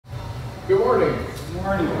Good morning. Good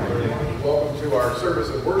morning. Welcome to our service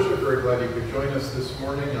of worship. Very glad you could join us this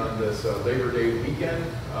morning on this Labor Day weekend.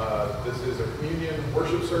 This is a communion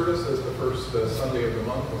worship service as the first Sunday of the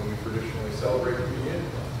month when we traditionally celebrate communion.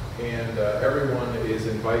 And everyone is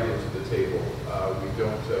invited to the table. We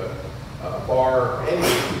don't bar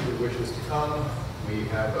anyone who wishes to come. We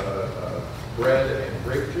have bread and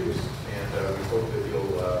grape juice, and we hope that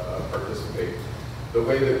you'll participate. The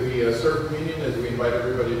way that we serve communion is we invite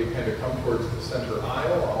everybody to kind of come towards the center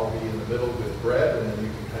aisle. I'll be in the middle with bread, and then you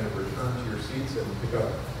can kind of return to your seats and pick up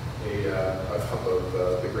a cup of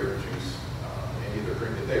the grape juice and either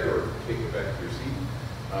drink it there or take it back to your seat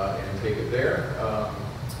and take it there.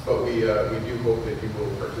 But we do hope that you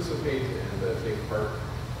will participate and take part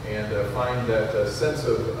and find that sense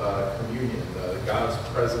of communion, God's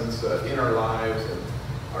presence in our lives, and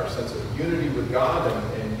our sense of unity with God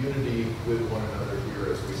and unity with one another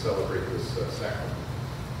here as we celebrate this sacrament.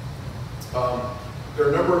 There are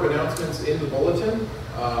a number of announcements in the bulletin,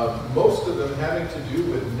 most of them having to do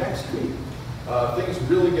with next week. Things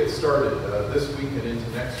really get started this week and into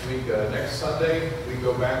next week. Next Sunday, we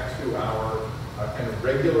go back to our kind of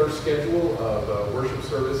regular schedule of worship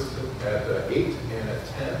service at 8 and at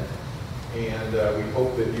 10. And we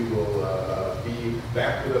hope that you will be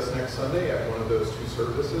back with us next Sunday at one of those two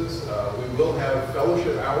services. We will have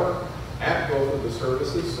fellowship hour at both of the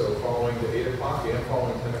services, so following the 8 o'clock and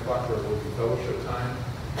following 10 o'clock there will be fellowship time.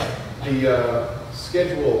 The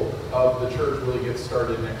schedule of the church really gets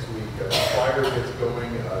started next week. Choir gets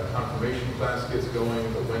going, confirmation class gets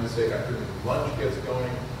going, the Wednesday afternoon lunch gets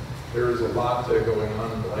going. There is a lot going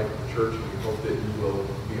on in the life of the church, and we hope that you will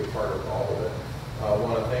be a part of all of it. I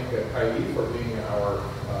want to thank Kai for being our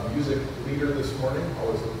music leader this morning.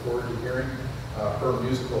 Always look forward to hearing her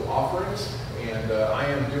musical offerings. And I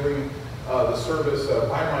am doing the service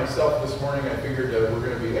by myself this morning. I figured we're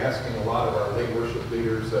going to be asking a lot of our lay worship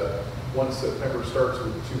leaders once September starts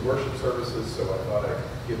with 2 worship services, so I thought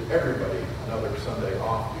I'd give everybody another Sunday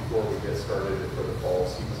off before we get started for the fall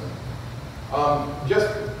season.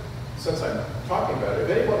 Just since I'm talking about it,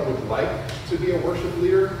 if anyone would like to be a worship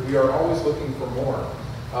leader, we are always looking for more.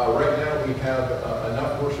 Right now we have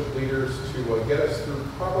enough worship leaders to get us through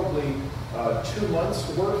probably 2 months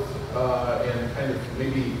worth and kind of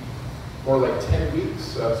maybe more like 10 weeks.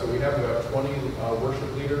 So we have about 20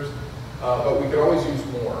 worship leaders, but we could always use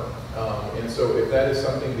more. And so if that is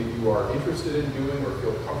something that you are interested in doing or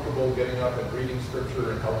feel comfortable getting up and reading scripture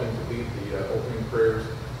and helping to lead the opening prayers,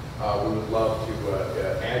 we would love to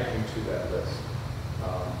add you to that list.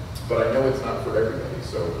 But I know it's not for everybody,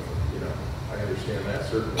 so I understand that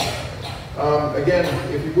certainly. Again,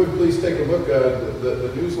 if you would please take a look.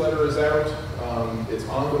 The newsletter is out. It's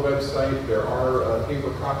on the website. There are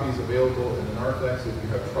paper copies available in the narthex if you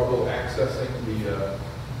have trouble accessing the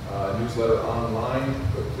newsletter online.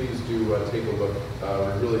 But please do take a look.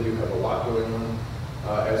 We really do have a lot going on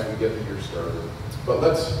as we get the year started. But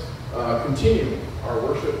let's continue our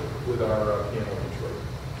worship with our piano intro.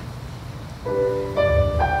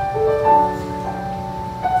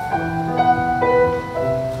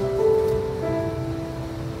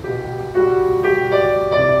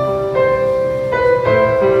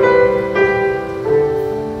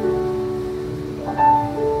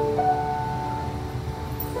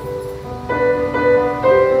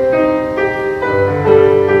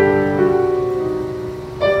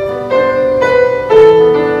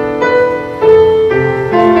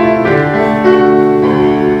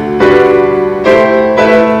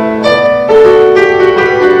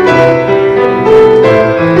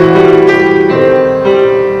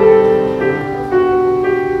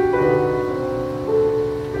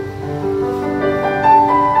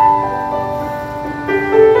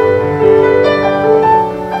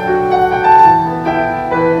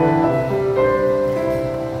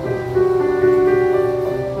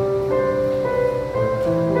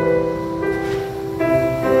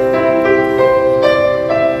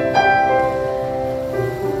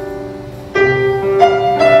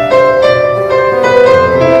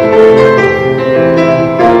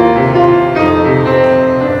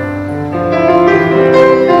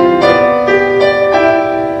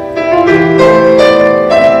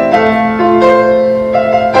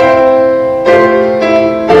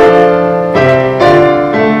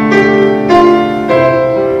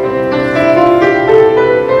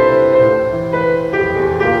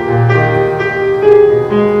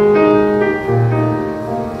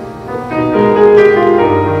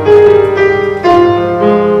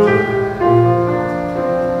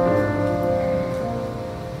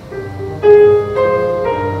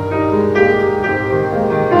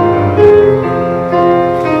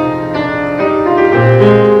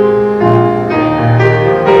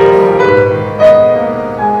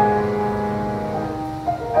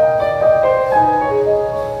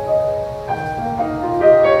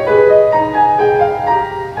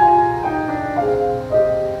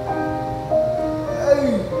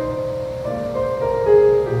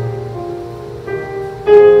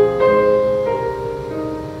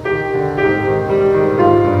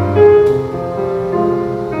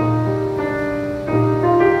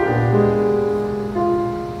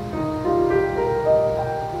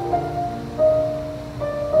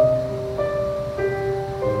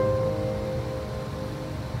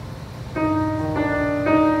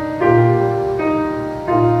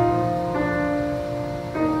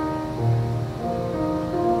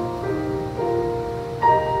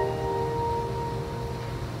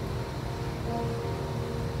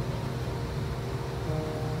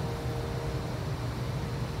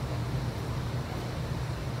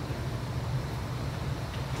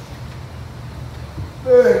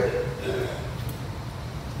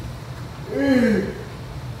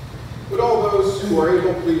 Would all those who are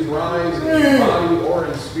able please rise in body or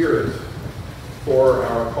in spirit for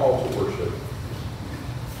our call to worship.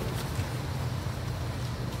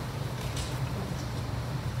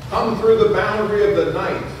 Come through the boundary of the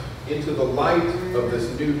night into the light of this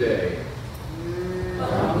new day.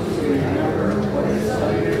 Come to remember what is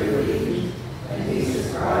under your feet, and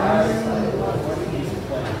Jesus Christ, like what he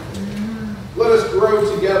planned. Let us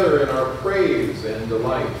grow together in our praise and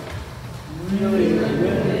delight. We the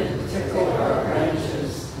women tickle our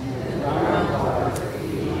branches, and round our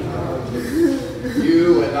feet.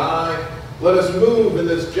 You and I, let us move in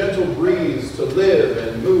this gentle breeze to live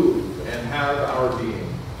and move and have our being.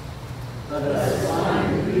 Let us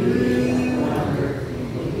find beauty and wonder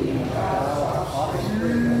in being God's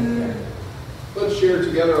offspring. Let's share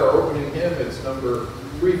together our opening hymn. It's number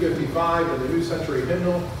 355 in the New Century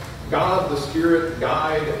Hymnal, God the Spirit,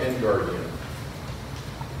 Guide and Guardian.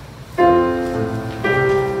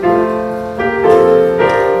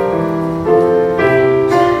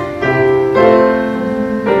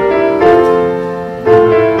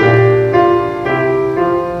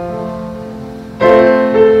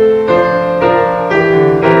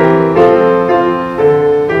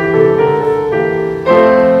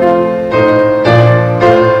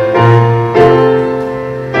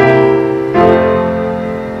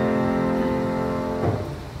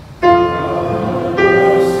 God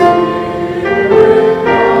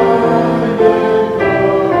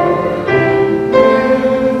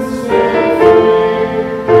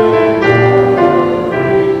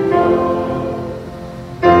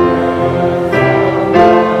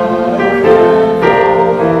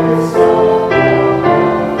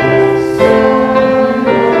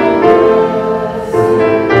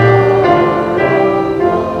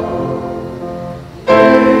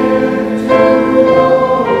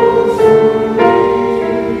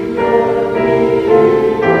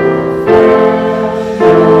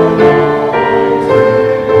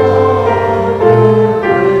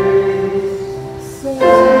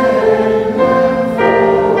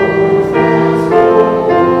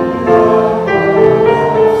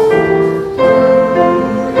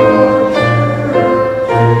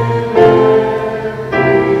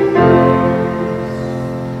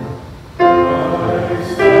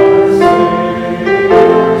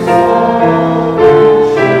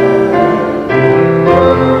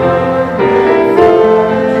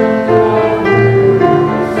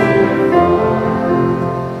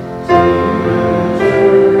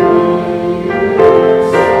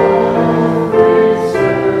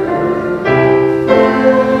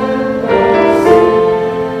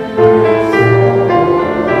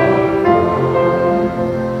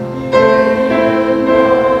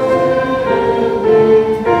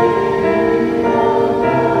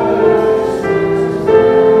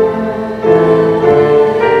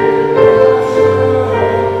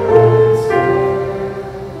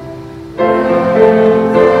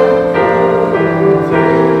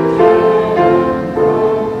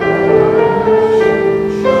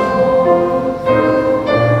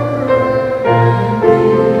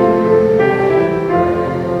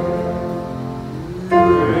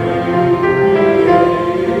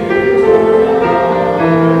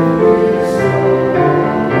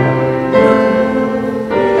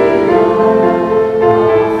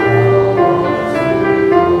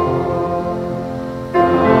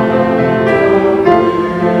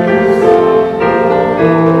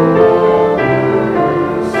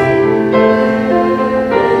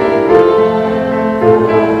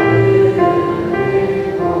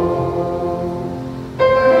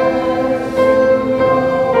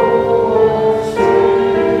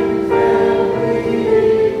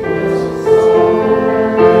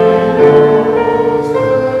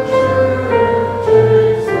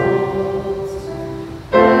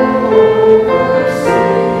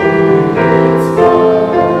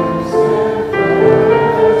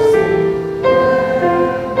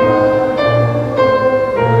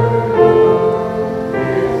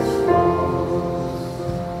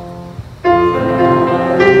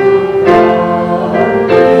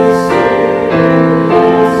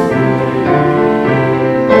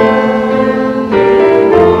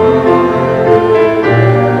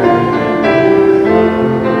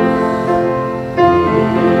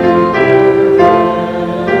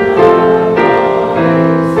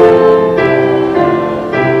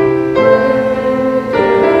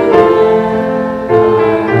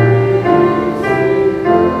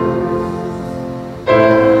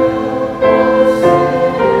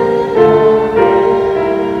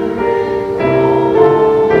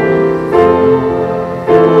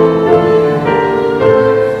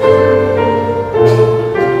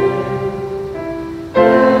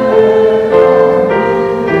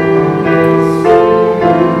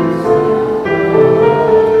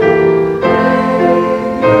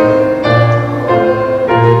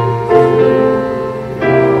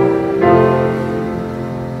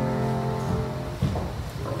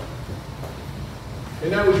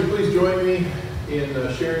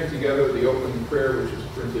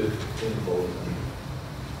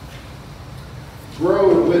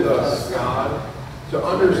Grow with us, God, to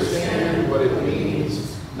understand what it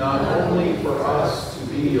means not only for us to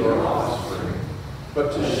be your offspring,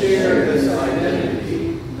 but to share this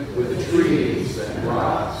identity with the trees and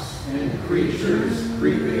rocks and creatures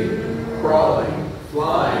creeping, crawling,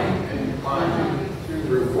 flying, and climbing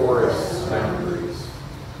through forests' boundaries.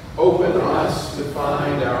 Open us to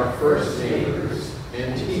find our first neighbors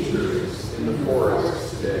and teachers in the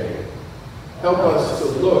forest today. Help us to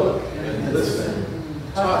look and listen,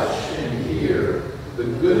 touch and hear the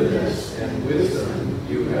goodness and wisdom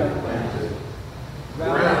you have planted.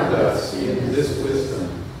 Ground us in this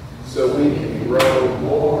wisdom so we can grow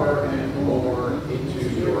more and more into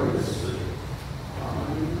your mystery.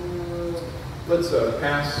 Let's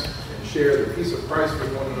pass and share the peace of Christ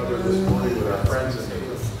with one another this morning with our friends and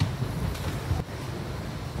neighbors.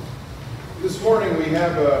 This morning we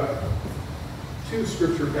have two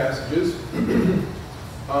scripture passages.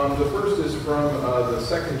 The first is from the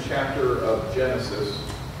second chapter of Genesis.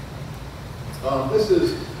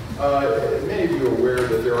 Many of you are aware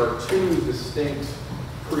that there are two distinct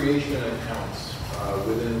creation accounts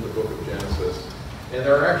within the book of Genesis. And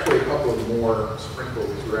there are actually a couple of more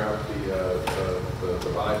sprinkled throughout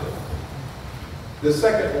the Bible. The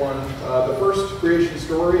second one, the first creation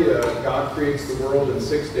story, God creates the world in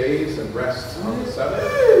 6 days and rests on the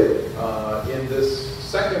seventh. In this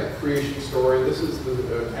second creation story, this is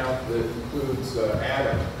the account that includes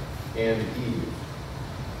Adam and Eve.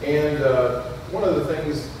 And one of the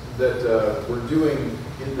things that we're doing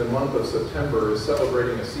in the month of September is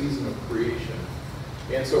celebrating a season of creation.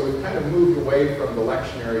 And so we've kind of moved away from the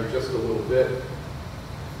lectionary just a little bit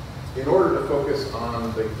in order to focus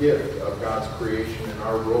on the gift of God's creation and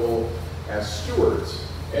our role as stewards.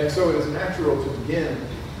 And so it is natural to begin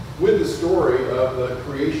with the story of the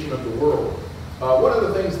creation of the world. One of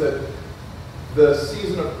the things that the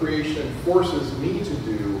season of creation forces me to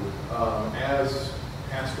do as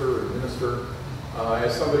pastor or minister,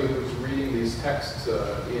 as somebody who's reading these texts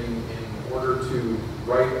in order to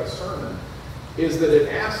write a sermon, is that it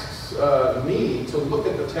asks me to look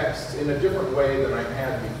at the texts in a different way than I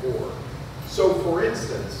had before. So, for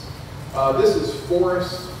instance, this is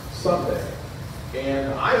Forest Sunday,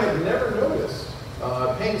 and I had never noticed,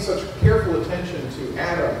 paying such careful attention to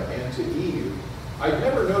Adam and to Eve, I'd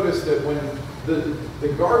never noticed that when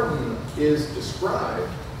the garden is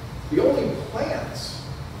described, the only plants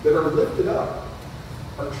that are lifted up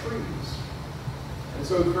are trees. And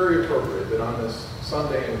so it's very appropriate that on this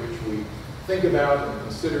Sunday in which we think about and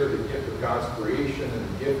consider the gift of God's creation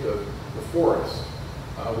and the gift of the forest,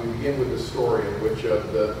 we begin with the story in which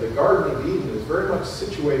the Garden of Eden is very much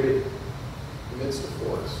situated amidst the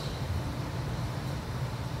forest.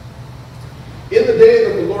 In the day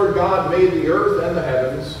that the Lord God made the earth and the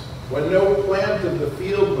heavens, when no plant of the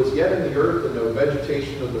field was yet in the earth and no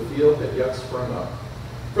vegetation of the field had yet sprung up.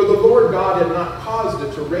 For the Lord God had not caused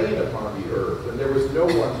it to rain upon the earth, and there was no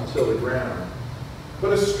one to till the ground.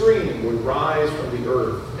 But a stream would rise from the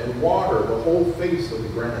earth and water the whole face of the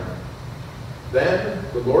ground. Then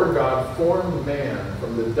the Lord God formed man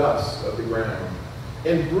from the dust of the ground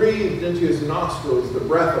and breathed into his nostrils the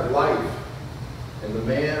breath of life, and the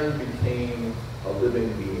man became a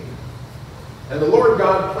living being. And the Lord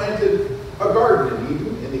God planted a garden in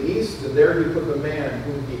Eden in the east, and there he put the man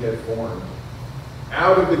whom he had formed.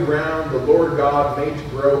 Out of the ground the Lord God made to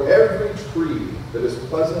grow every tree that is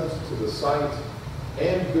pleasant to the sight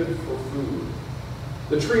and good for food.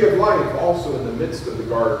 The tree of life also in the midst of the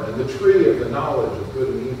garden, and the tree of the knowledge of good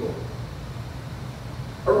and evil.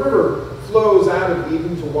 A river flows out of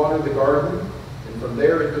Eden to water the garden, and from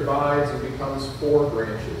there it divides and becomes 4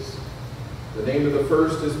 branches. The name of the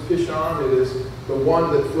first is Pishon. It is the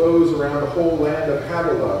one that flows around the whole land of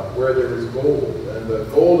Havilah, where there is gold, and the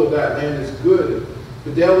gold of that land is good.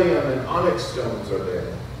 Bdellium and onyx stones are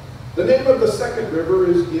there. The name of the second river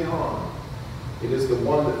is Gihon. It is the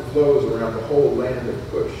one that flows around the whole land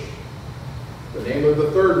of Cush. The name of the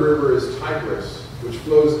third river is Tigris, which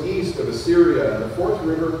flows east of Assyria, and the fourth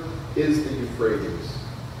river is the Euphrates.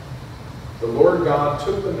 The Lord God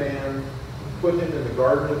took the man and put him in the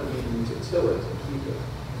Garden of Eden to till it and keep it.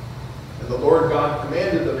 And the Lord God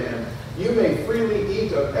commanded the man, "You may freely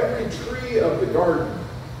eat of every tree of the garden,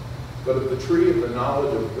 but of the tree of the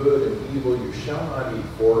knowledge of good and evil you shall not eat,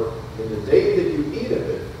 for in the day that you eat of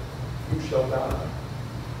it, you shall die."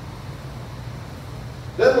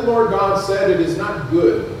 Then the Lord God said, "It is not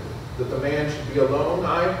good that the man should be alone.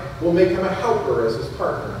 I will make him a helper as his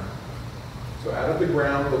partner." So out of the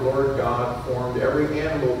ground the Lord God formed every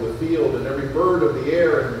animal of the field and every bird of the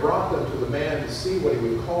air and brought them to the man to see what he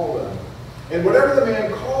would call them. And whatever the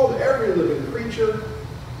man called every living creature,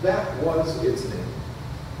 That was its name.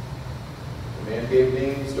 The man gave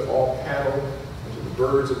names to all cattle, and to the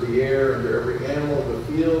birds of the air, and to every animal of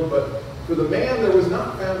the field, but for the man there was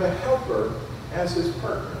not found a helper as his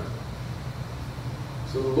partner.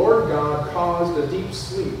 So the Lord God caused a deep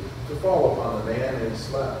sleep to fall upon the man, and he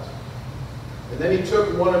slept. And then he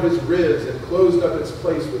took one of his ribs and closed up its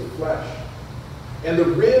place with flesh. And the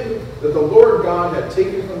rib that the Lord God had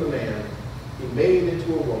taken from the man, he made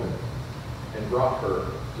into a woman and brought her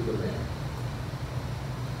to the man.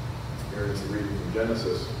 Here is the reading from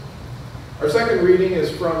Genesis. Our second reading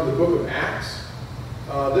is from the book of Acts.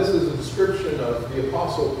 This is a description of the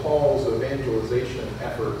Apostle Paul's evangelization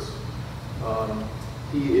efforts.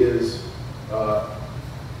 He is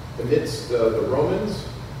amidst the Romans,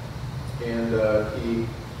 and he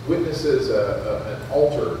witnesses an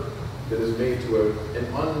altar that is made to an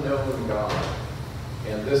unknown God.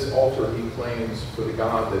 And this altar he claims for the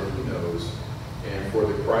God that he knows and for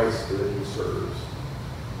the Christ that he serves.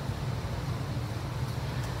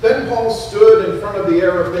 Then Paul stood in front of the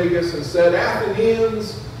Areopagus and said,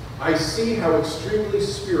 "Athenians, I see how extremely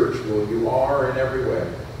spiritual you are in every way.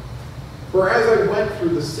 For as I went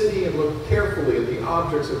through the city and looked carefully at the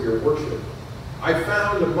objects of your worship, I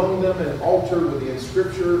found among them an altar with the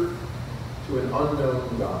inscription to an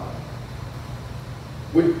unknown God.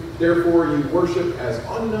 Which therefore you worship as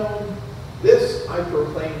unknown, this I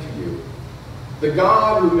proclaim to you. The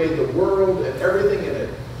God who made the world and everything in it,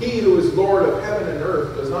 he who is Lord of heaven and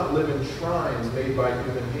earth, does not live in shrines made by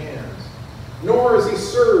human hands, nor is he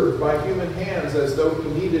served by human hands as though he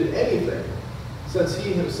needed anything, since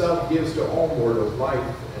he himself gives to all mortals life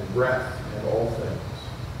and breath and all things.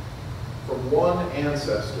 From one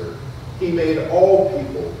ancestor he made all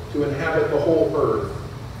people to inhabit the whole earth,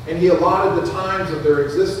 and he allotted the times of their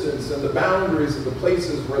existence and the boundaries of the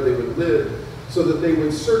places where they would live, so that they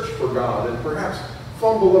would search for God and perhaps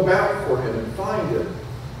fumble about for him and find him,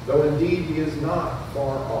 though indeed he is not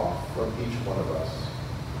far off from each one of us.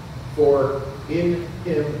 For in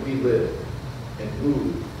him we live and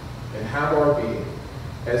move and have our being,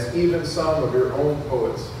 as even some of your own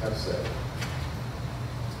poets have said."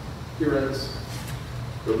 Here ends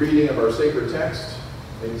the reading of our sacred text.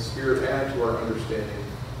 May the Spirit add to our understanding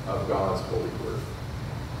of God's holy word.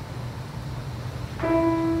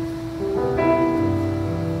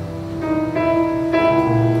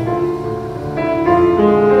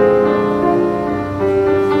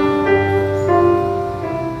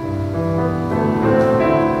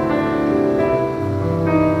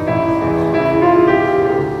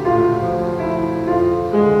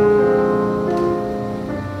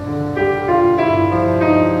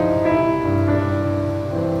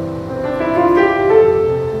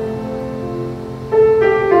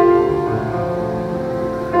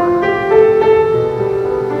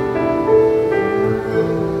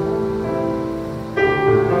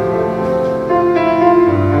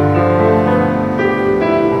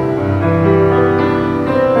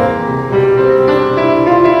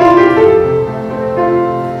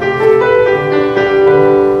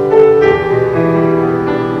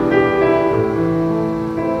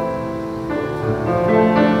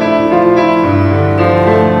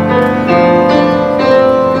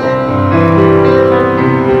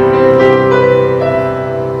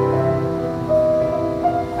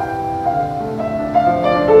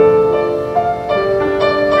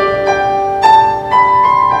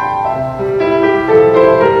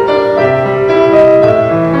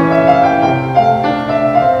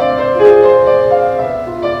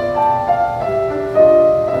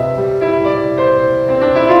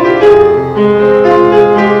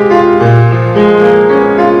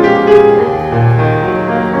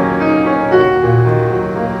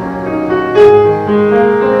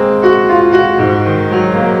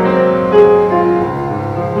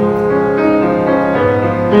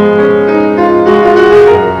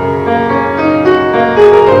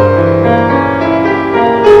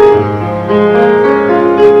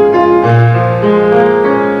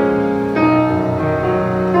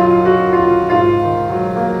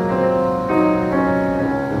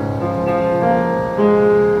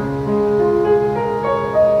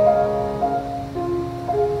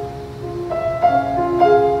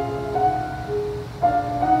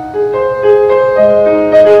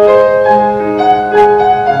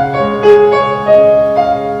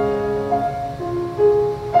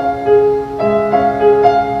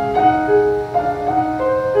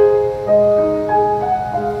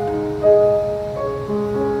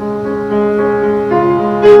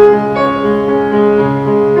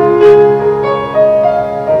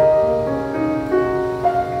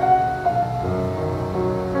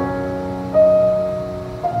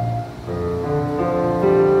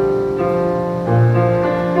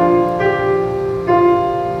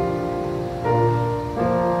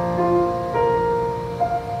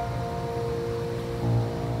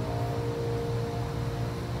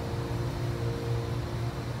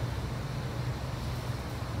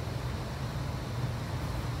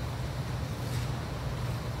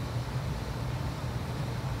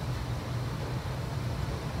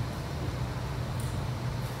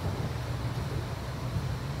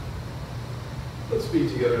 be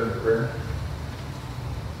together in prayer.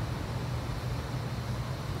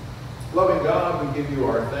 Loving God, we give you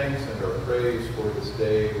our thanks and our praise for this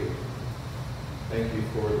day. We thank you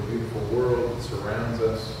for the beautiful world that surrounds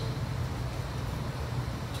us.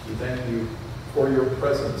 We thank you for your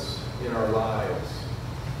presence in our lives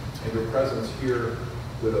and your presence here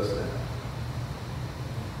with us now.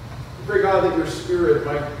 We pray, God, that your Spirit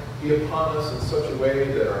might be upon us in such a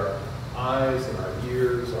way that our eyes and our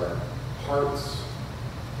ears, our hearts,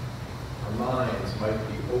 our minds might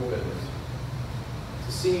be opened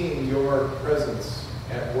to seeing your presence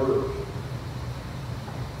at work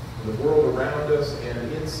in the world around us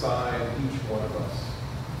and inside each one of us.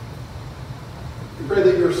 We pray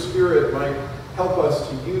that your Spirit might help us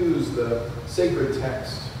to use the sacred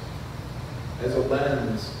text as a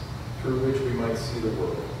lens through which we might see the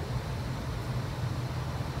world.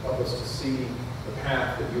 Help us to see the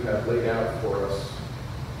path that you have laid out for us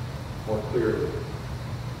more clearly.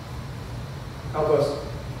 Help us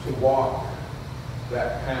to walk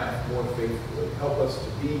that path more faithfully. Help us to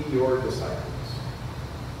be your disciples.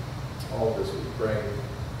 All this we pray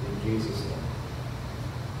in Jesus' name.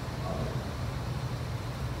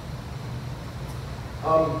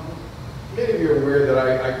 Many of you are aware that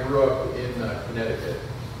I grew up in Connecticut.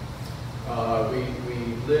 We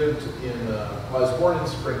lived in, I was born in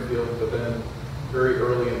Springfield, but then very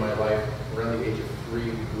early in my life, around the age of 3,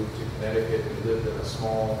 we moved to Connecticut. We lived in a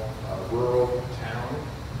small rural town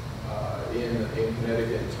in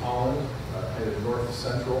Connecticut, Tolland, kind of north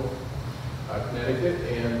central Connecticut.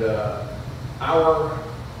 And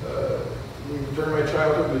during my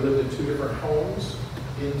childhood, we lived in 2 different homes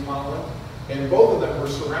in Tolland, and both of them were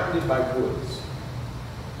surrounded by woods.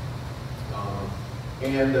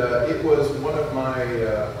 It was one of my,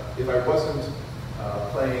 if I wasn't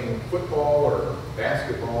playing football or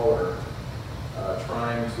basketball or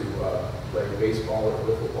trying to play baseball or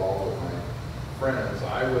wiffle ball with my friends,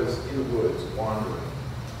 I was in the woods wandering.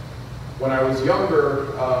 When I was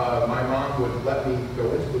younger, my mom would let me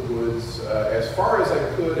go into the woods as far as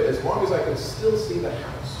I could, as long as I could still see the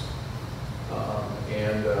house.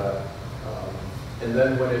 And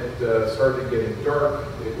then when it started getting dark,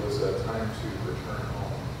 it was time to return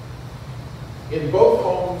home. In both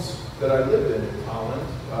homes that I lived in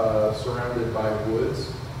Tolland, surrounded by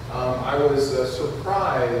woods, I was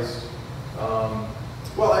surprised.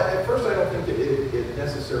 Well, at first I don't think it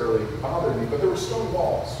necessarily bothered me, but there were stone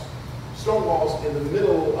walls in the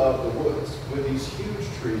middle of the woods with these huge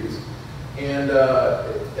trees. And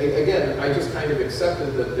again, I just kind of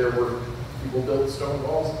accepted that there were people built stone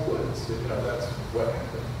walls in the woods. You know, that's what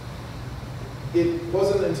happened. It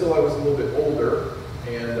wasn't until I was a little bit older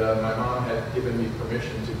and my mom had given me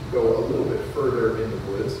permission to go a little bit further in the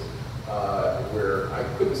woods where I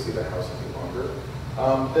couldn't see the house any longer,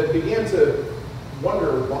 that began to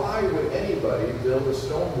wonder, why would anybody build a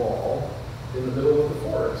stone wall in the middle of the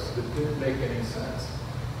forest? It didn't make any sense.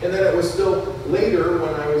 And then it was still later,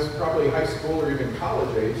 when I was probably high school or even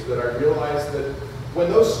college age, that I realized that when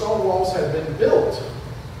those stone walls had been built,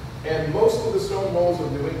 and most of the stone walls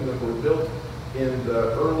of New England were built in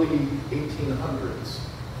the early 1800s.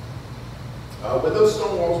 When those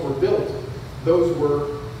stone walls were built, those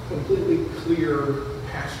were completely clear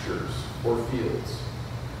pastures or fields.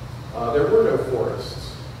 There were no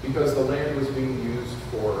forests because the land was being used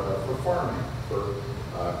for farming, for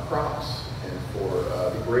crops, and for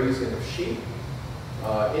the grazing of sheep.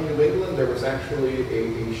 In New England, there was actually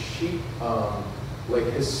a sheep like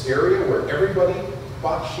hysteria where everybody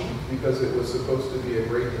bought sheep because it was supposed to be a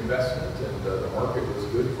great investment and the market was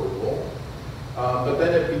good for wool. But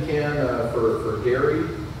then it began for dairy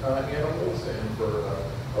animals and for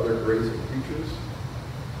other grazing creatures.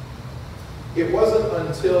 It wasn't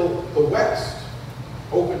until the West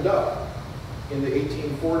opened up in the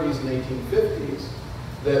 1840s and 1850s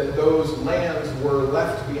that those lands were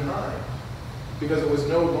left behind because it was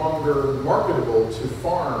no longer marketable to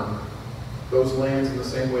farm those lands in the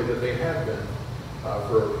same way that they had been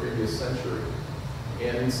for a previous century.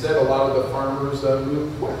 And instead, a lot of the farmers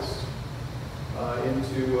moved west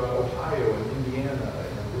into Ohio and Indiana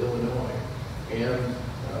and Illinois and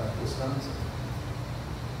Wisconsin.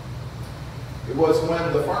 It was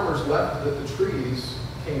when the farmers left that the trees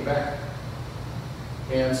came back.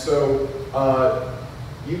 And so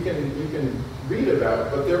you can read about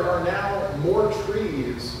it, but there are now more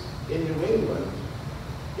trees in New England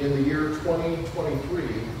in the year 2023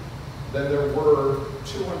 than there were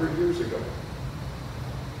 200 years ago.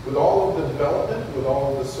 With all of the development, with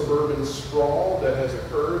all of the suburban sprawl that has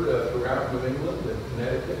occurred throughout New England and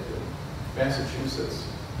Connecticut and Massachusetts,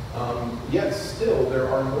 yet still there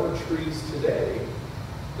are more trees today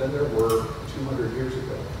than there were 200 years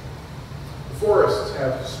ago. Forests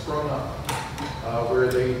have sprung up where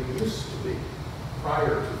they used to be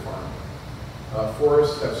prior to farming.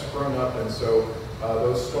 Forests have sprung up, and so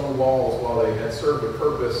those stone walls, while they had served a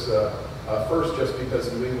purpose, first just because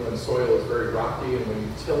New England soil is very rocky, and when you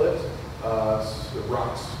till it, the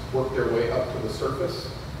rocks work their way up to the surface.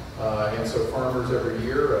 And so farmers every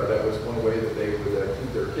year, that was one way that they would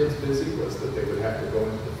keep their kids busy, was that they would have to go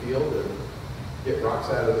into the field and get rocks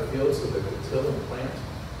out of the field so they could till and plant.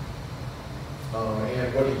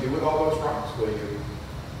 And what do you do with all those rocks? Well, you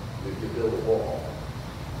build a wall.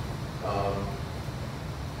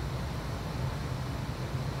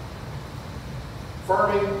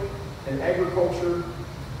 Farming and agriculture,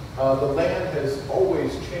 the land has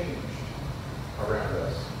always changed around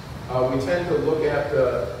us. We tend to look at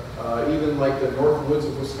even like the North Woods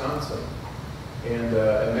of Wisconsin and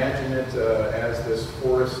imagine it as this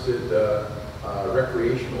forested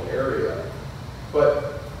recreational area.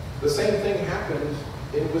 But the same thing happened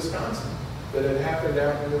in Wisconsin that had happened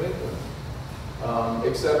out in New England.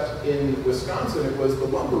 Except in Wisconsin, it was the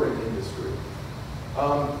lumbering industry.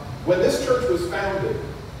 When this church was founded,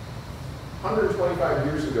 125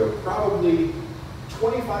 years ago, probably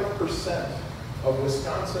 25% of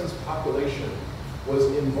Wisconsin's population was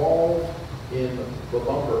involved in the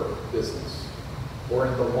lumber business or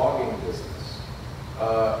in the logging business,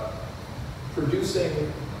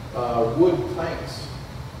 producing wood planks,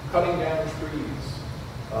 cutting down trees,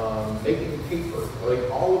 making paper. Like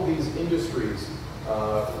all of these industries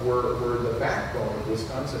were the backbone of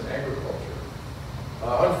Wisconsin agriculture.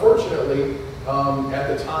 Unfortunately, at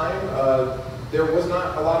the time, there was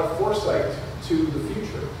not a lot of foresight to the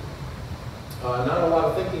future. Not a lot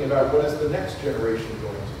of thinking about what is the next generation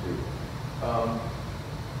going to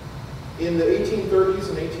do. In the 1830s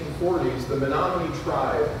and 1840s, the Menominee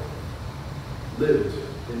tribe lived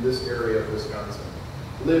in this area of Wisconsin,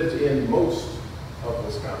 lived in most of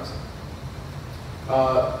Wisconsin.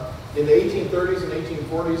 In the 1830s and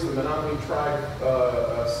 1840s, the Menominee tribe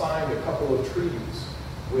signed a couple of treaties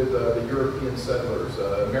with the European settlers.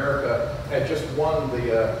 America had just won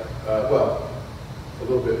the, well, a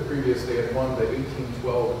little bit previous, they had won the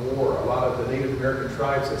 1812 war. A lot of the Native American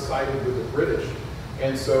tribes had sided with the British.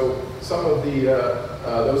 And so some of the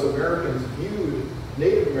those Americans viewed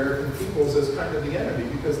Native American peoples as kind of the enemy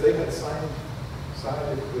because they had sided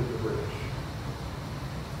with the British.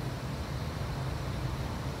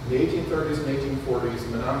 In the 1830s and 1840s, the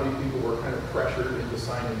Menominee people were kind of pressured into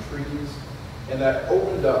signing treaties, and that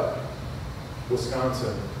opened up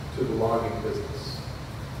Wisconsin to the logging business.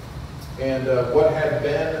 And what had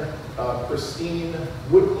been pristine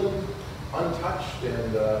woodland, untouched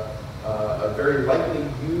and very lightly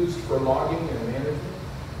used for logging and management,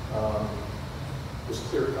 was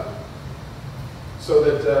clear cut. So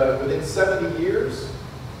that within 70 years,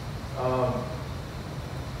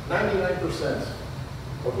 99%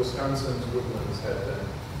 of Wisconsin's woodlands had been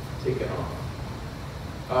taken off.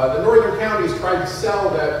 The northern counties tried to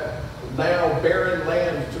sell that now barren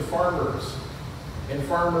land to farmers, and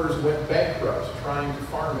farmers went bankrupt trying to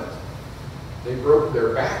farm it. They broke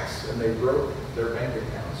their backs and they broke their bank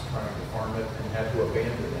accounts trying to farm it and had to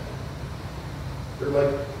abandon it. They're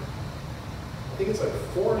like, I think it's like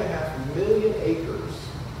 4.5 million acres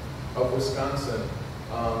of Wisconsin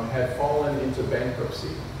had fallen into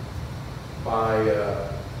bankruptcy by,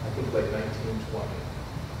 I think, like 1920.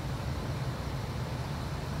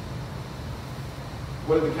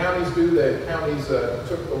 What did the counties do? The counties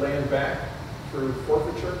took the land back through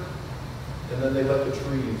forfeiture, and then they let the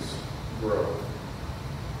trees grow.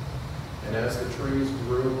 And as the trees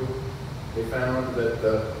grew, they found that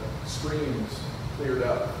the streams cleared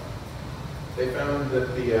up. They found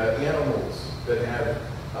that the animals that had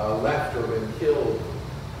left or been killed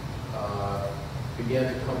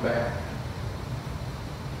began to come back.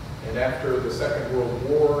 And after the Second World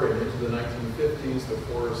War and into the 1950s, the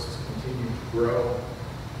forests continued to grow.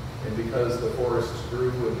 And because the forests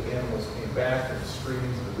grew and the animals came back and the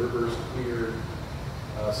streams and the rivers cleared,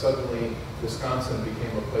 suddenly Wisconsin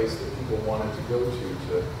became a place that people wanted to go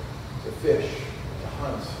to fish, to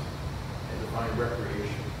hunt, and to find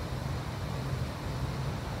recreation.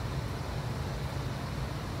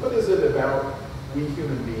 What is it about we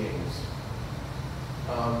human beings?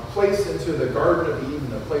 Placed into the Garden of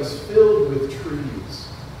Eden, a place filled with trees.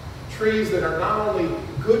 Trees that are not only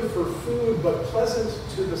good for food, but pleasant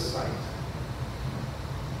to the sight.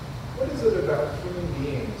 What is it about human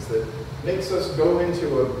beings that makes us go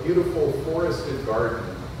into a beautiful forested garden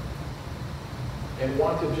and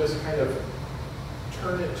want to just kind of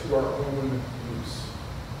turn it to our own use?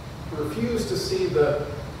 To refuse to see the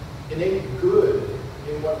innate good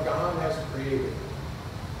in what God has created.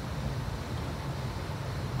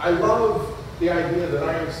 I love the idea that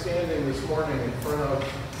I am standing this morning in front of a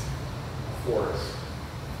forest.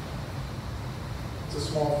 It's a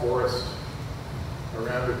small forest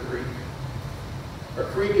around a creek. A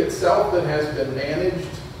creek itself that has been managed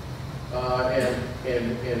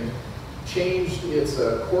and changed its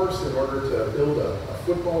course in order to build a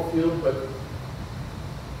football field, but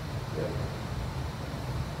yeah,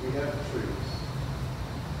 we have trees.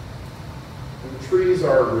 And the trees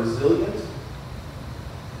are resilient.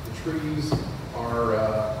 The trees are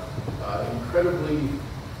incredibly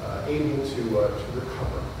able to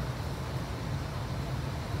recover.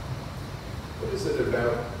 What is it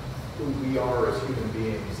about who we are as human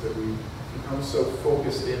beings that we become so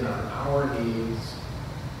focused in on our needs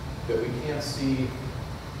that we can't see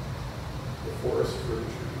the forest for the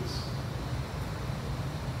trees?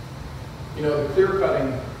 You know, the clear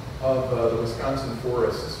cutting of the Wisconsin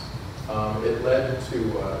forests, it led to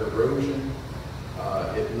erosion,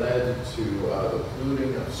 it led to the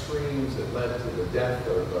polluting of streams, it led to the death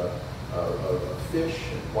of fish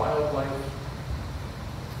and wildlife.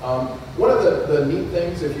 One of the neat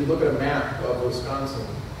things, if you look at a map of Wisconsin,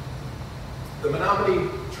 the Menominee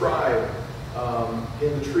tribe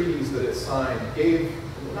in the treaties that it signed they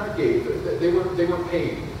were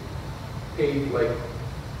paid like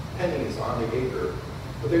pennies on the acre,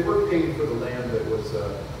 but they were paid for the land that was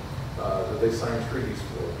that they signed treaties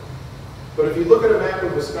for. But if you look at a map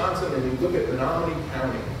of Wisconsin and you look at Menominee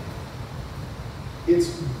County,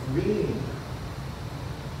 it's green.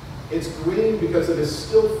 It's green because it is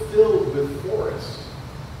still filled with forest.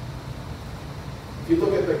 If you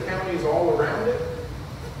look at the counties all around it,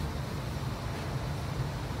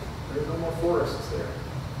 there's no more forests there.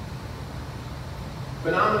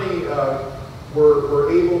 Menominee were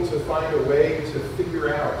able to find a way to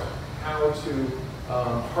figure out how to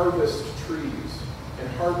harvest trees and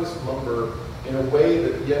harvest lumber in a way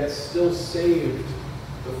that yet still saved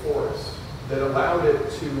the forest, that allowed it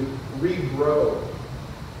to regrow,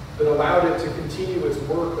 that allowed it to continue its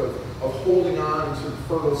work of holding on to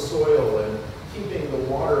fertile soil and keeping the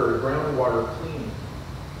water, groundwater, clean.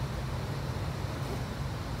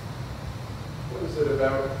 What is it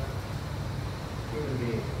about human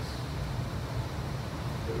beings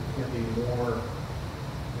that we can't be more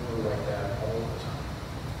like that all the time?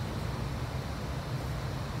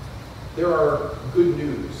 There are good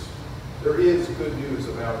news. There is good news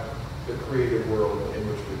about the created world in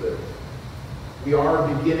which we live. We are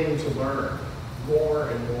beginning to learn more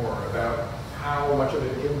and more about how much of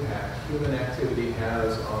an impact human activity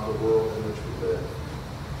has on the world in which we live.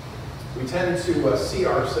 We tend to see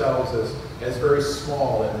ourselves as very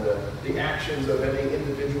small and the actions of any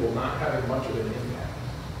individual not having much of an impact.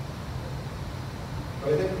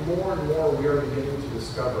 But I think more and more we are beginning to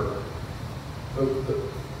discover the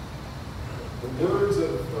words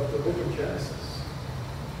of the book of Genesis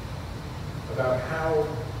about how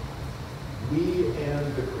we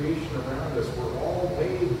and the creation around us were all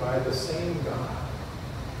made by the same God.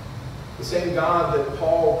 The same God that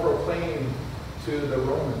Paul proclaimed to the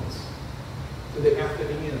Romans, to the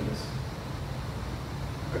Athenians.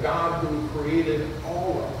 A God who created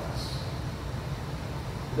all of us.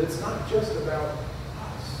 It's not just about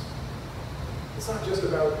us. It's not just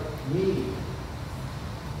about me.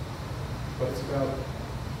 But it's about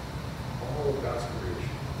all of God's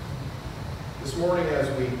creation. This morning, as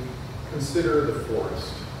we consider the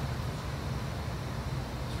forest,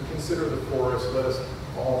 let us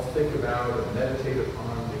all think about and meditate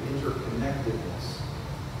upon the interconnectedness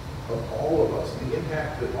of all of us, the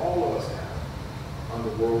impact that all of us have on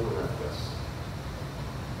the world around us.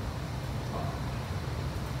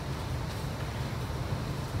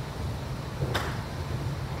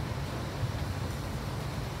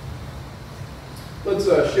 Let's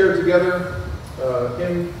share together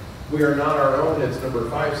hymn, We Are Not Our Own. It's number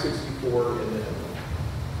 564 in the hymn.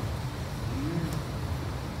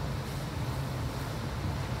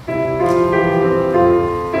 Thank you.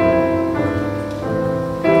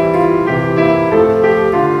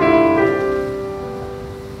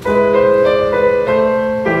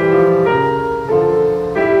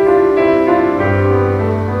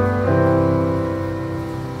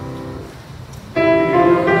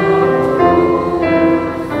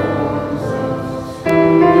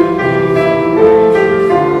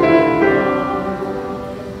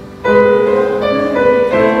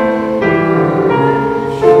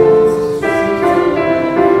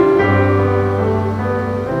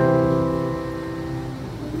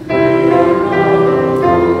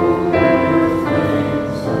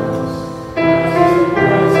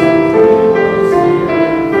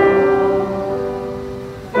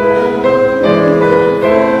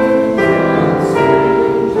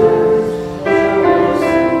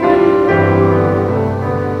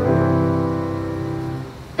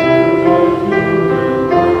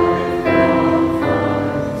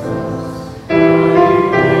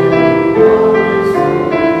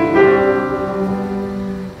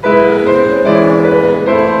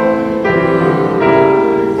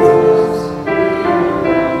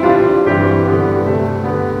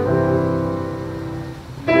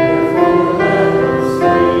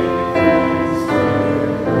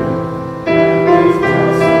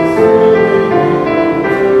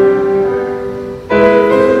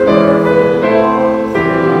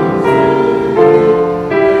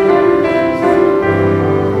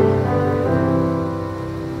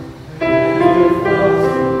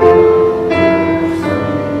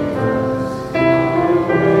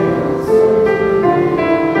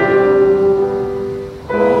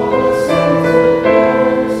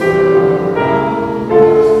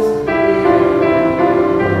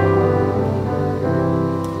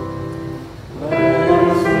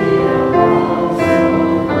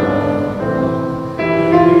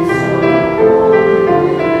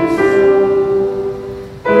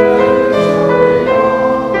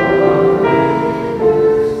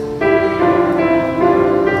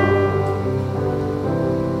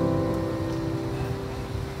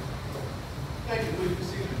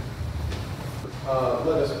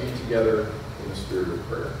 your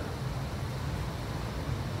prayer.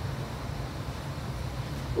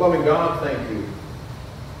 Loving God, thank you.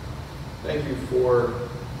 Thank you for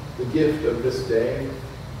the gift of this day.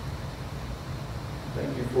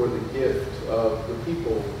 Thank you for the gift of the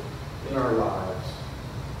people in our lives,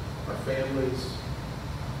 our families,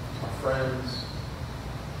 our friends,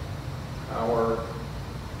 our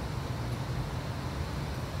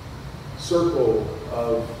circle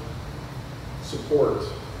of support.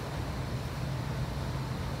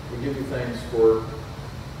 We give you thanks for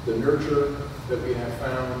the nurture that we have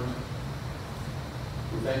found.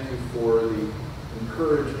 We thank you for the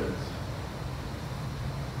encouragement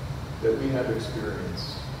that we have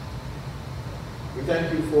experienced. We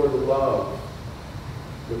thank you for the love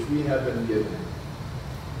which we have been given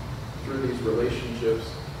through these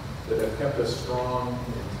relationships that have kept us strong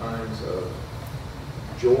in times of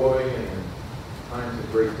joy and in times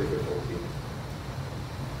of great difficulty.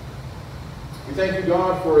 We thank you,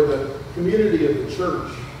 God, for the community of the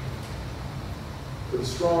church, for the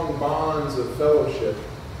strong bonds of fellowship,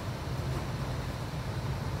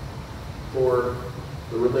 for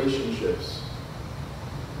the relationships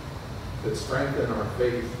that strengthen our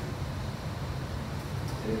faith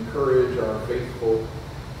and encourage our faithful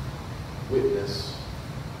witness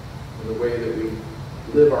in the way that we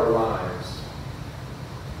live our lives,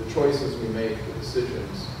 the choices we make, the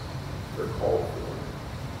decisions we're called for.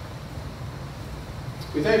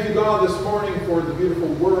 We thank you, God, this morning for the beautiful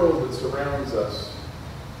world that surrounds us,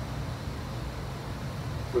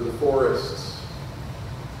 for the forests,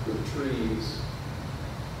 for the trees,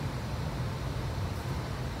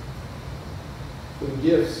 for the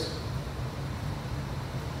gifts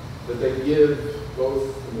that they give,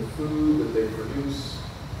 both in the food that they produce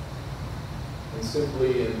and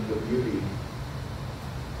simply in the beauty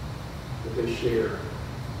that they share.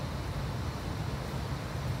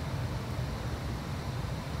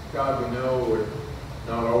 God, we know we're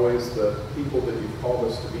not always the people that you've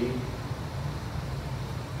called us to be.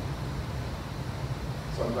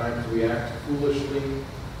 Sometimes we act foolishly.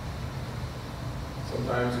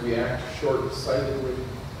 Sometimes we act short-sightedly.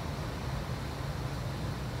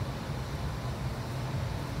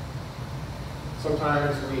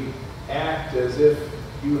 Sometimes we act as if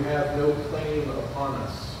you have no claim upon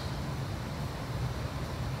us.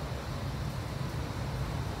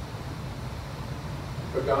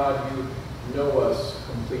 But God, you know us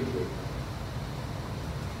completely.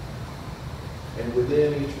 And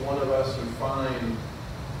within each one of us, you find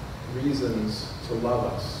reasons to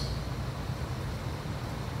love us.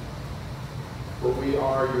 For we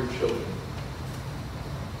are your children.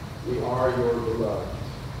 We are your beloved.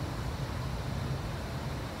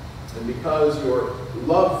 And because your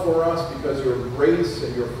love for us, because your grace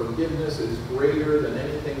and your forgiveness is greater than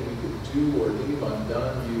anything we could do or leave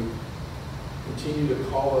undone, you continue to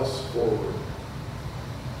call us forward,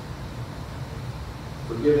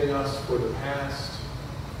 forgiving us for the past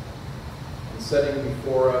and setting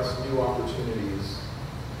before us new opportunities,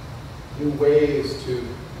 new ways to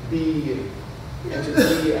be and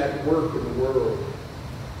to be at work in the world,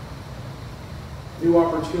 new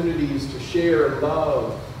opportunities to share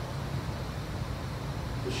love,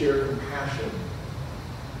 to share compassion,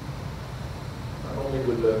 not only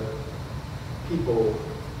with the people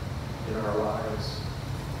in our lives,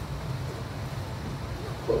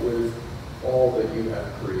 but with all that you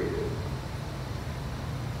have created.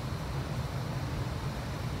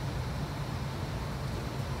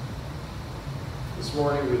 This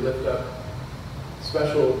morning we lift up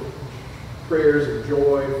special prayers of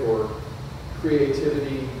joy for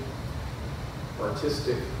creativity,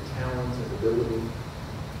 artistic talent and ability.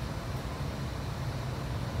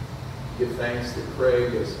 Give thanks that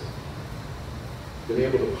Craig has been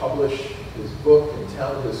able to publish his book and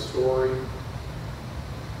tell his story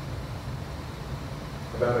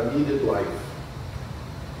about a needed life.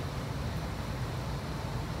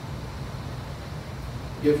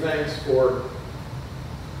 Give thanks for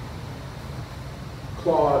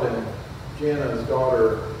Claude and Jana's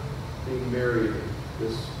daughter being married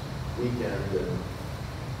this weekend, and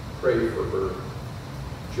pray for her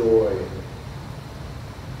joy.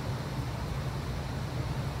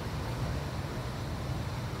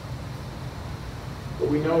 But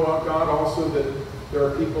we know, God, also that there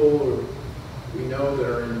are people who we know that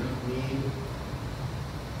are in deep need.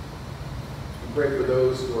 We pray for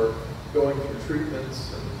those who are going through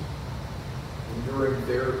treatments and enduring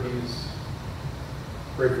therapies.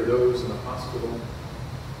 Pray for those in the hospital.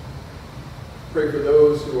 Pray for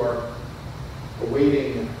those who are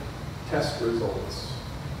awaiting test results.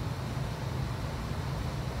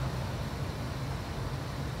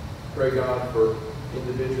 Pray, God, for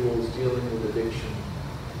individuals dealing with addiction.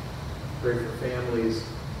 Pray for families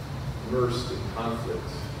immersed in conflict.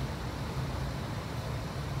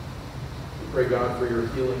 We pray, God, for your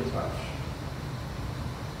healing touch.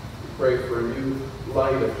 We pray for a new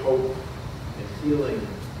light of hope and healing.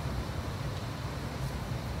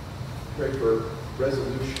 We pray for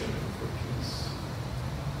resolution and for peace.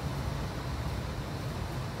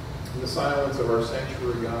 In the silence of our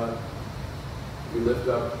sanctuary, God, we lift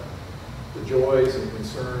up the joys and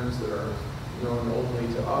concerns that are known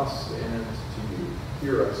only to us and to you.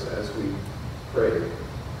 Hear us as we pray.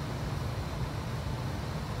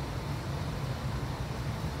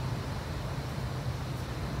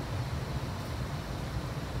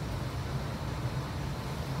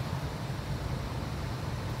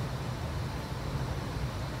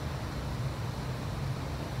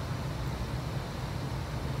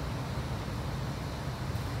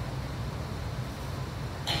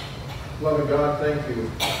 Loving God, thank you.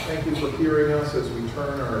 Thank you for hearing us as we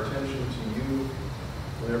turn our attention to you.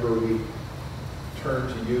 Whenever we turn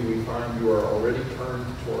to you, we find you are already turned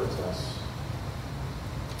towards us.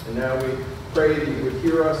 And now we pray that you would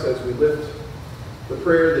hear us as we lift the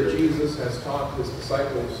prayer that Jesus has taught his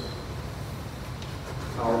disciples.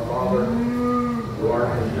 Our Father, who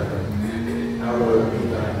art in heaven, hallowed be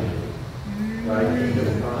thy name. Thy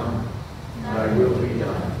kingdom come, thy will be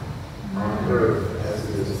done, on earth as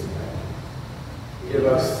it is in heaven. Give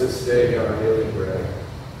us this day our daily bread,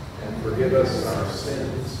 and forgive us our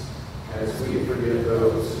sins, as we forgive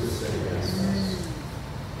those who sin against us.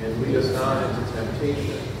 And lead us not into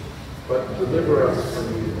temptation, but deliver us from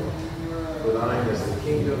evil. For thine is the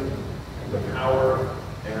kingdom, and the power,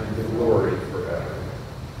 and the glory forever.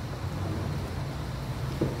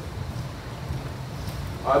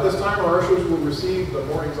 This time our ushers will receive the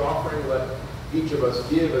morning's offering. Let each of us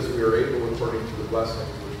give as we are able according to the blessings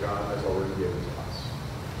which God has already given to us.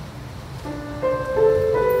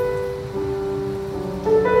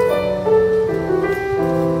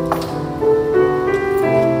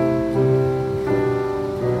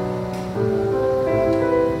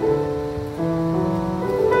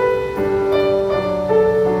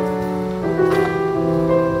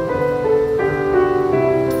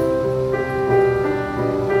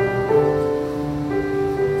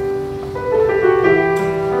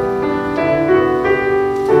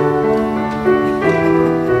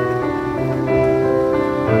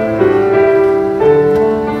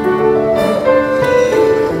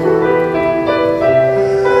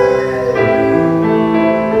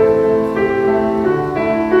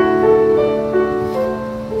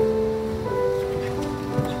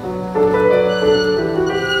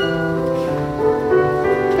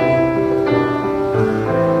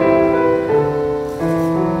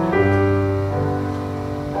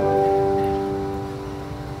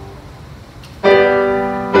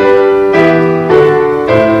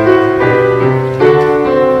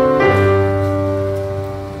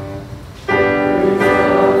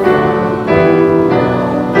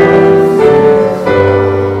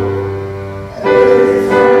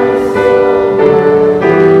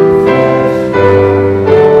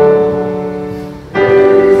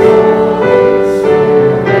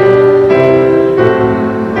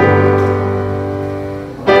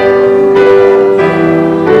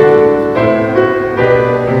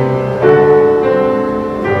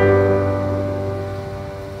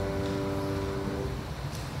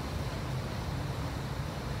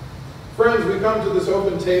 Friends, we come to this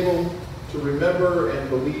open table to remember and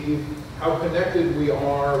believe how connected we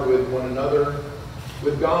are with one another,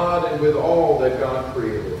 with God, and with all that God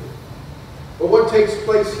created. But what takes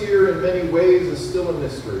place here in many ways is still a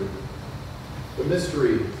mystery. The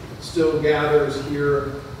mystery still gathers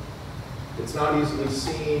here. It's not easily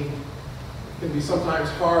seen. It can be sometimes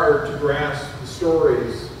hard to grasp the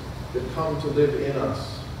stories that come to live in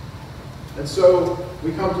us. And so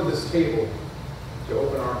we come to this table to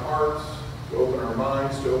open our hearts, to open our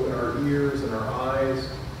minds, to open our ears and our eyes,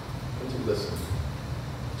 and to listen,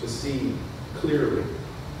 to see clearly.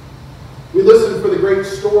 We listen for the great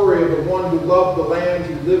story of the one who loved the land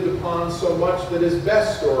he lived upon so much that his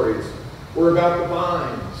best stories were about the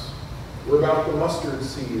vines, were about the mustard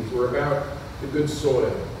seeds, were about the good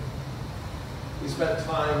soil. He spent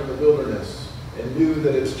time in the wilderness and knew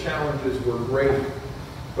that its challenges were great,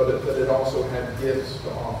 but that it also had gifts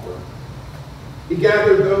to offer. He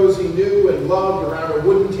gathered those he knew and loved around a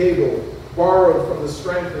wooden table, borrowed from the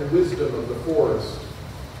strength and wisdom of the forest.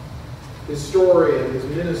 His story and his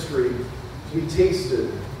ministry to be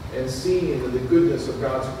tasted and seen in the goodness of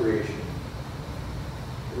God's creation.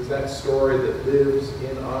 It was that story that lives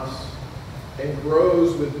in us and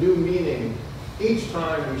grows with new meaning each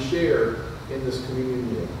time we share in this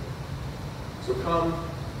communion meal. So come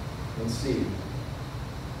and see.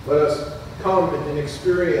 Let us come and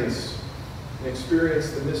experience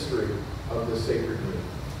the mystery of this sacred meal.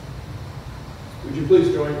 Would you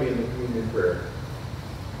please join me in the communion prayer?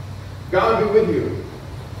 God be with you.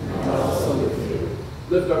 And also with you.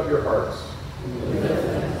 Lift up your hearts.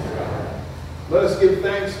 Let us give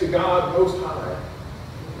thanks to God Most High.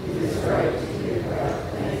 It is right to give God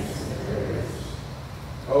thanks and praise.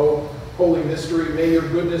 O holy mystery, may your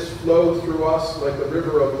goodness flow through us like the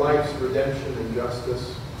river of life's redemption and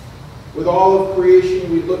justice. With all of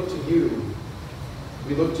creation, we look to you.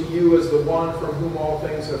 We look to you as the one from whom all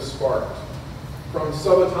things have sparked. From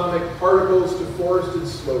subatomic particles to forested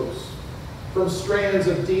slopes, from strands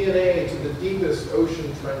of DNA to the deepest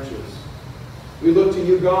ocean trenches. We look to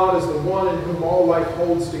you, God, as the one in whom all life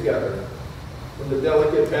holds together, from the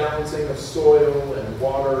delicate balancing of soil and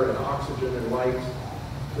water and oxygen and light,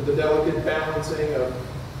 to the delicate balancing of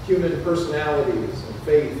human personalities and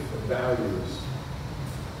faith and values.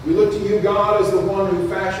 We look to you, God, as the one who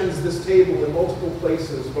fashions this table in multiple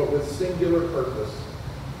places, but with singular purpose,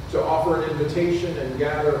 to offer an invitation and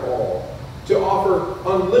gather all, to offer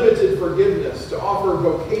unlimited forgiveness, to offer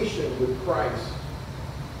vocation with Christ.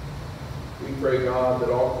 We pray, God, that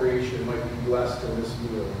all creation might be blessed in this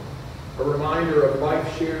meal, a reminder of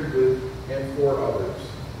life shared with and for others,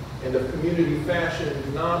 and of community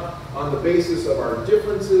fashioned not on the basis of our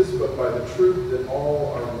differences, but by the truth that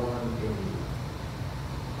all are one in you.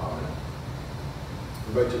 Amen. I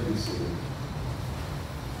invite you to be seated.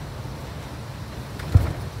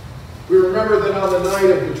 We remember that on the night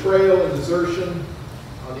of betrayal and desertion,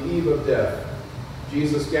 on the eve of death,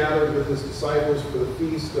 Jesus gathered with his disciples for the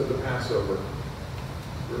feast of the Passover.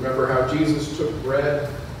 Remember how Jesus took bread,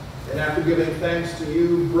 and after giving thanks to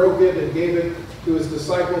you, broke it and gave it to his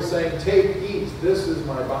disciples, saying, "Take, eat, this is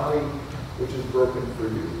my body, which is broken for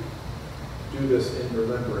you. Do this in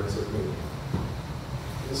remembrance of me."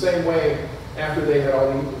 In the same way, after they had all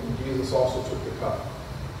eaten, Jesus also took the cup.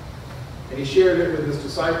 And he shared it with his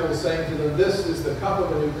disciples, saying to them, "This is the cup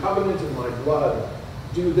of a new covenant in my blood.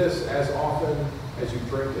 Do this as often as you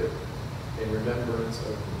drink it in remembrance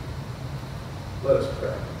of me." Let us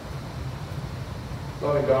pray.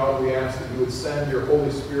 Loving God, we ask that you would send your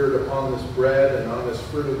Holy Spirit upon this bread and on this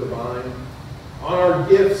fruit of the vine, on our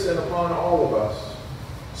gifts and upon all of us.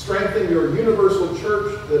 Strengthen your universal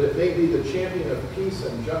church that it may be the champion of peace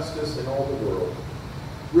and justice in all the world.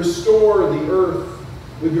 Restore the earth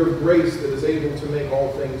with your grace that is able to make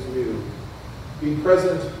all things new. Be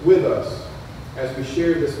present with us as we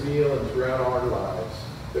share this meal and throughout our lives,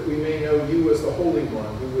 that we may know you as the Holy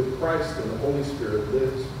One, who with Christ and the Holy Spirit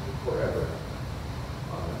lives forever.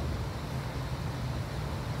 Amen.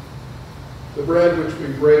 The bread which we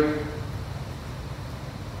break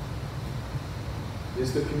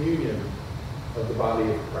is the communion of the body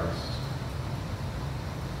of Christ.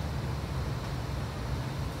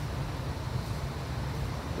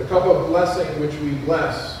 The cup of blessing which we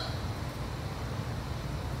bless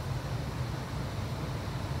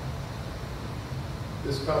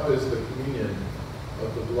this cup is the communion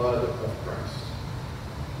of the blood of Christ.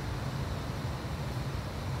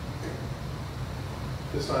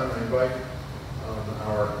 This time I invite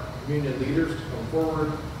our communion leaders to come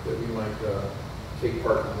forward that we might take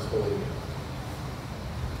part in this holy meal.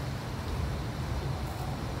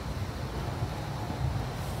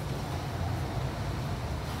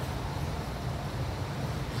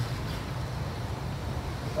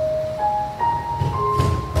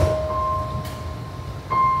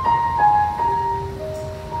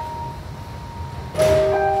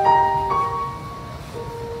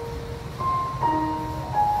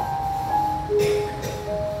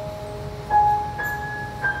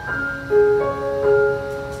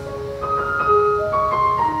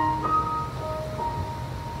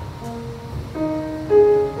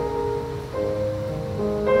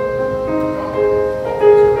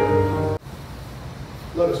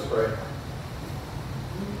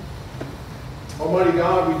 Almighty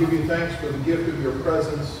God, we give you thanks for the gift of your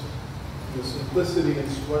presence and the simplicity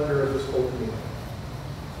and splendor of this holy meal.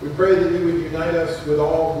 We pray that you would unite us with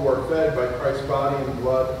all who are fed by Christ's body and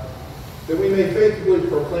blood, that we may faithfully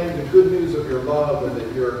proclaim the good news of your love, and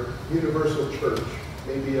that your universal church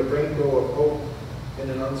may be a rainbow of hope in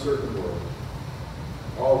an uncertain world.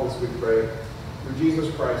 All this we pray through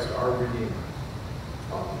Jesus Christ, our Redeemer.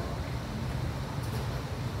 Amen.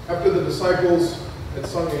 After the disciples had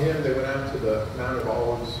sung a hymn, they went out to the Mount of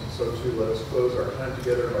Olives, and so too let us close our time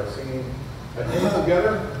together by singing a hymn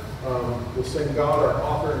together. We'll sing God, our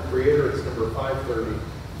author and creator. It's number 530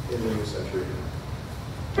 in the New Century.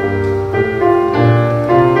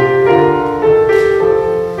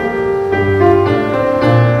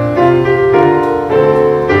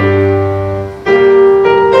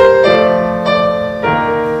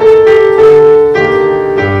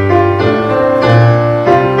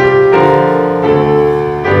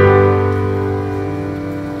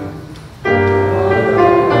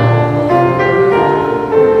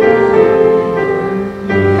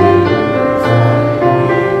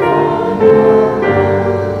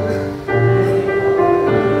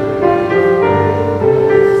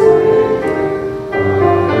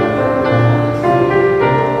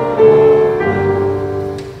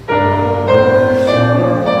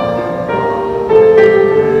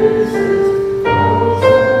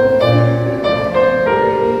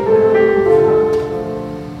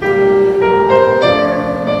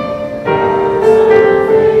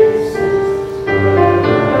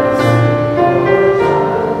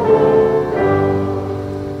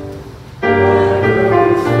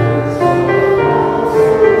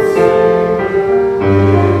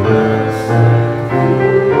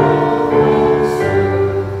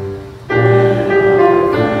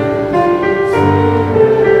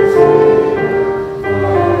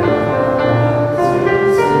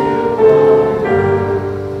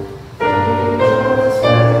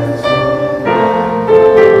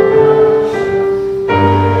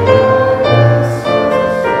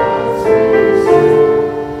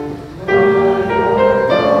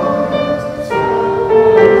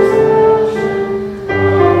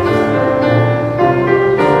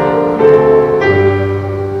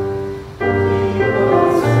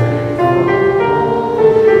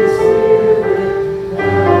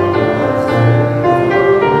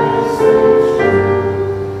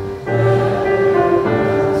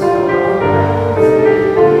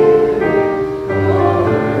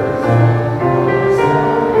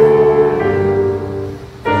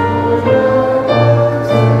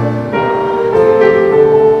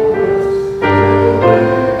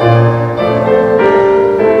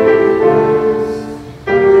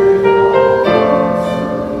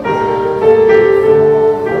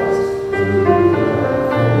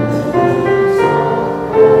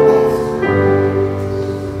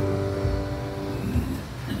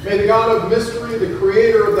 May the God of mystery, the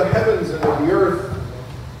creator of the heavens and of the earth,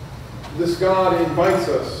 this God invites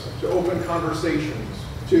us to open conversations,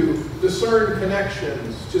 to discern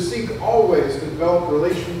connections, to seek always to develop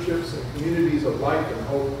relationships and communities of life and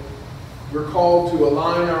hope. We're called to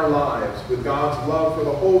align our lives with God's love for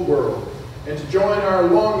the whole world and to join our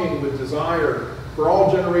longing with desire for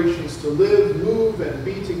all generations to live, move, and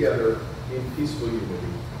be together in peaceful unity.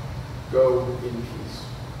 Go in peace.